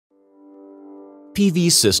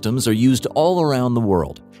PV systems are used all around the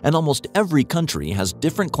world, and almost every country has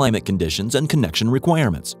different climate conditions and connection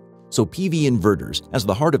requirements. So PV inverters, as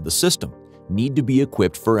the heart of the system, need to be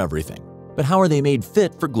equipped for everything. But how are they made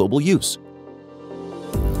fit for global use?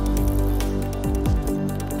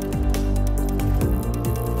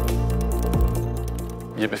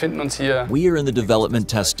 We are in the development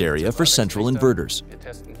test area for central inverters.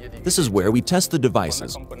 This is where we test the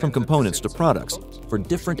devices, from components to products, for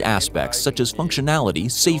different aspects such as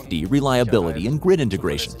functionality, safety, reliability, and grid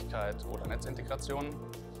integration.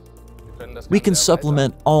 We can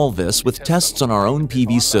supplement all this with tests on our own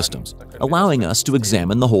PV systems, allowing us to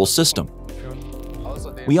examine the whole system.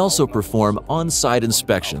 We also perform on-site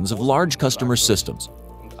inspections of large customer systems.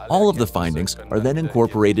 All of the findings are then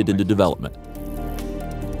incorporated into development.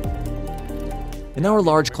 In our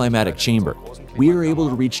large climatic chamber, we are able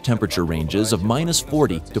to reach temperature ranges of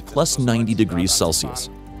 -40 to +90 degrees Celsius.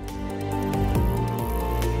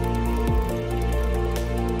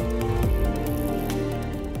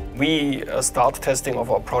 We start testing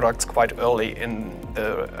of our products quite early in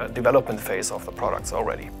the development phase of the products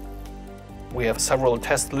already. We have several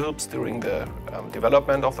test loops during the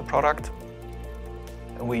development of the product.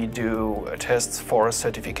 We do tests for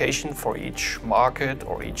certification for each market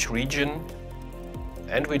or each region.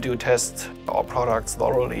 And we do test our products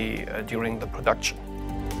thoroughly during the production.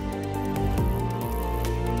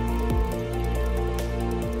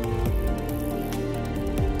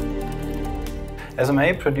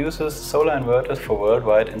 SMA produces solar inverters for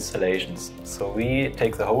worldwide installations, so we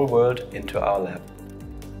take the whole world into our lab.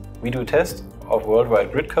 We do tests of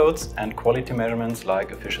worldwide grid codes and quality measurements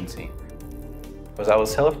like efficiency. With our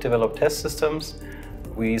self-developed test systems,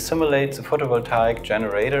 we simulate the photovoltaic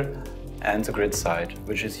generator and the grid side,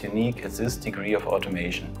 which is unique at this degree of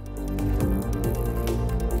automation.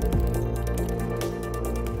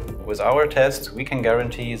 With our tests, we can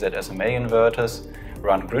guarantee that SMA inverters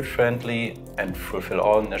run grid-friendly and fulfill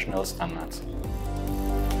all national standards.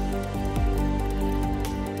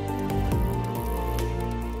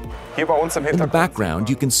 In the background,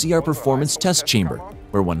 you can see our performance test chamber,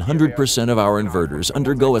 where 100% of our inverters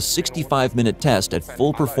undergo a 65-minute test at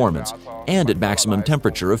full performance and at maximum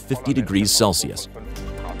temperature of 50 degrees Celsius.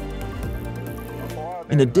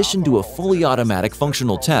 In addition to a fully automatic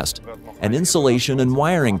functional test, an insulation and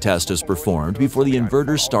wiring test is performed before the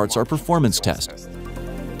inverter starts our performance test.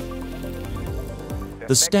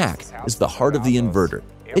 The stack is the heart of the inverter.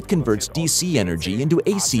 It converts DC energy into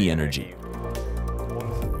AC energy.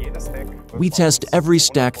 We test every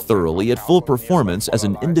stack thoroughly at full performance as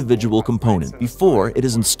an individual component before it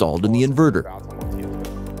is installed in the inverter.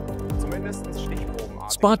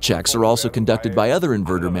 Spot checks are also conducted by other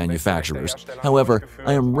inverter manufacturers. However,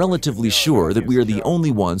 I am relatively sure that we are the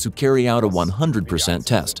only ones who carry out a 100%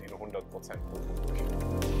 test.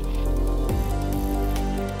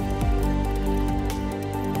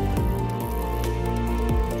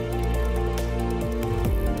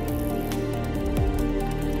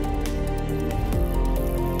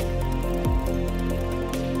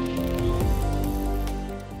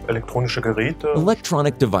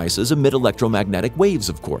 Electronic devices emit electromagnetic waves,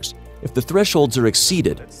 of course. If the thresholds are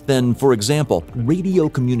exceeded, then, for example, radio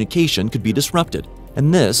communication could be disrupted,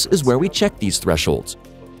 and this is where we check these thresholds.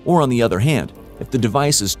 Or on the other hand, if the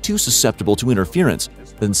device is too susceptible to interference,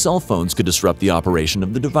 then cell phones could disrupt the operation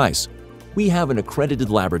of the device. We have an accredited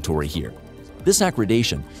laboratory here. This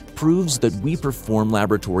accreditation proves that we perform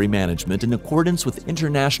laboratory management in accordance with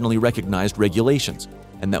internationally recognized regulations,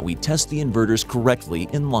 and that we test the inverters correctly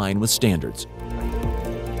in line with standards.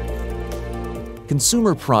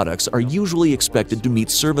 Consumer products are usually expected to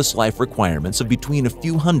meet service life requirements of between a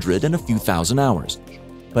few hundred and a few thousand hours.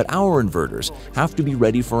 But our inverters have to be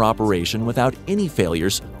ready for operation without any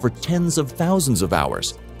failures for tens of thousands of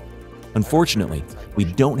hours. Unfortunately, we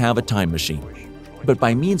don't have a time machine. But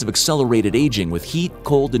by means of accelerated aging with heat,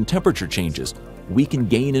 cold, and temperature changes, we can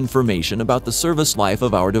gain information about the service life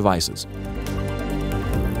of our devices.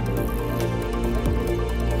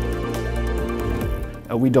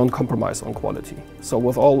 We don't compromise on quality. So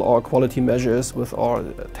with all our quality measures, with our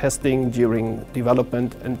testing during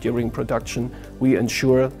development and during production, we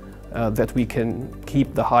ensure that we can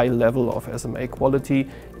keep the high level of SMA quality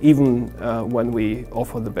even when we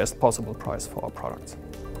offer the best possible price for our products.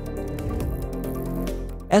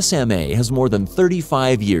 SMA has more than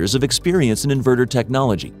 35 years of experience in inverter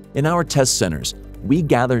technology. In our test centers, we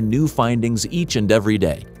gather new findings each and every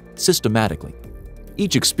day, systematically.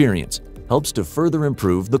 Each experience helps to further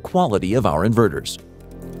improve the quality of our inverters.